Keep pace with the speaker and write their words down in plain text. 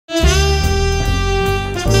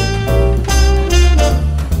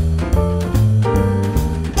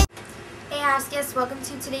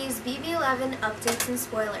to today's BB11 updates and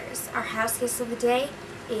spoilers. Our house guest of the day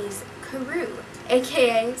is Kareww,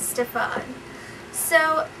 aka Stefan.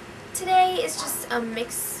 So today is just a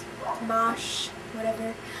mix, mosh,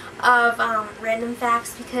 whatever, of random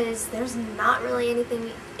facts because there's not really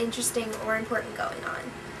anything interesting or important going on.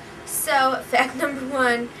 So fact number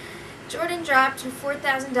 1, Jordan dropped her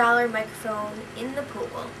 $4,000 microphone in the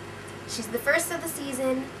pool. She's the first of the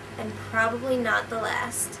season and probably not the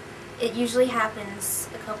last. It usually happens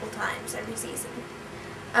a couple times every season.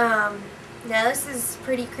 Now this is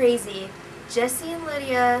pretty crazy. Jesse and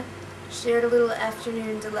Lydia shared a little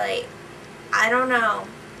afternoon delight. I don't know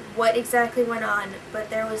what exactly went on, but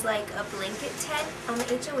there was like a blanket tent on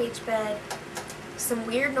the HOH bed, some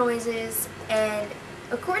weird noises, and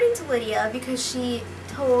according to Lydia, because she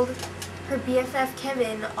told her BFF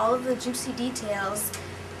Kevin all of the juicy details,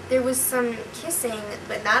 there was some kissing,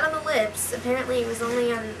 but not on the lips. Apparently it was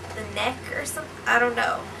only on the neck or something. I don't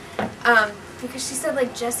know. Because she said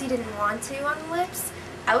like Jesse didn't want to on the lips.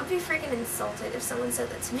 I would be freaking insulted if someone said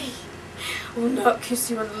that to me. I will not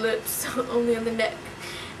kiss you on the lips, only on the neck.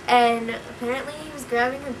 And apparently he was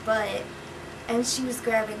grabbing her butt, and she was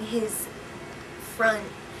grabbing his front.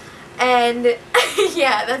 And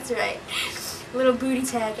yeah, that's right. Little booty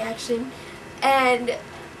tag action. And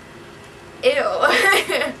ew.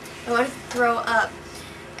 I wanted to throw up.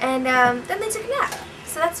 And then they took a nap,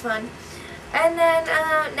 so that's fun. And then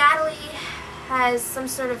Natalie has some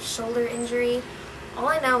sort of shoulder injury. All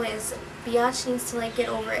I know is Biatch needs to like get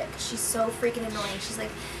over it because she's so freaking annoying. She's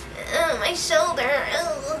like, my shoulder.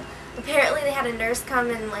 Ugh. Apparently they had a nurse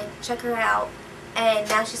come and like check her out, and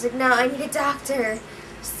now she's like, no, I need a doctor.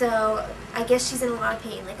 So I guess she's in a lot of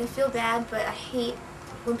pain. Like, I feel bad, but I hate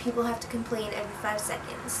when people have to complain every 5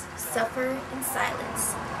 seconds. Suffer in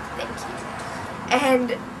silence. Thank you.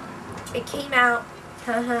 And it came out,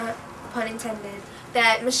 haha, pun intended,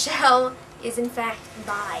 that Michelle is in fact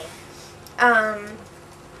bi.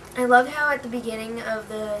 I love how at the beginning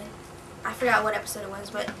of I forgot what episode it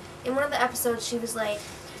was, but in one of the episodes she was like,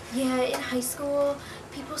 yeah, in high school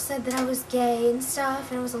people said that I was gay and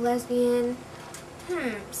stuff and I was a lesbian.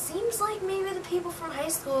 Seems like maybe the people from high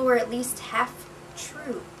school were at least half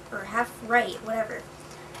true, or half right, whatever.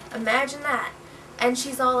 Imagine that. And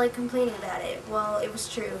she's all like complaining about it. Well, it was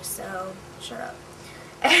true, so shut up.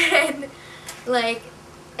 And like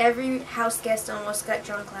every house guest almost got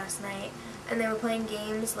drunk last night, and they were playing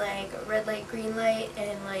games like red light, green light,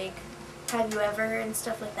 and like have you ever and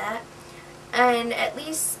stuff like that. And at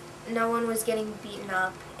least no one was getting beaten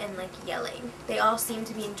up and like yelling. They all seemed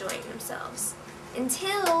to be enjoying themselves.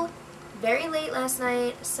 Until very late last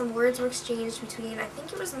night, some words were exchanged between, I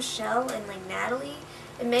think it was Michelle and like Natalie.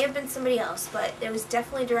 It may have been somebody else, but it was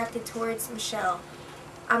definitely directed towards Michelle.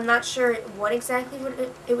 I'm not sure what exactly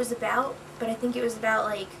it was about, but I think it was about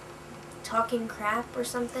like talking crap or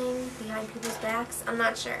something behind people's backs. I'm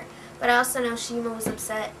not sure. But I also know Shima was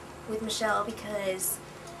upset with Michelle because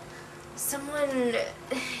someone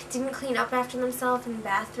didn't clean up after themselves in the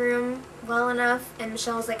bathroom well enough, and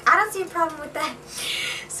Michelle was like, I don't see a problem with that.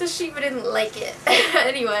 So Shima didn't like it.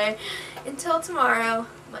 Anyway, until tomorrow,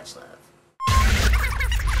 much love.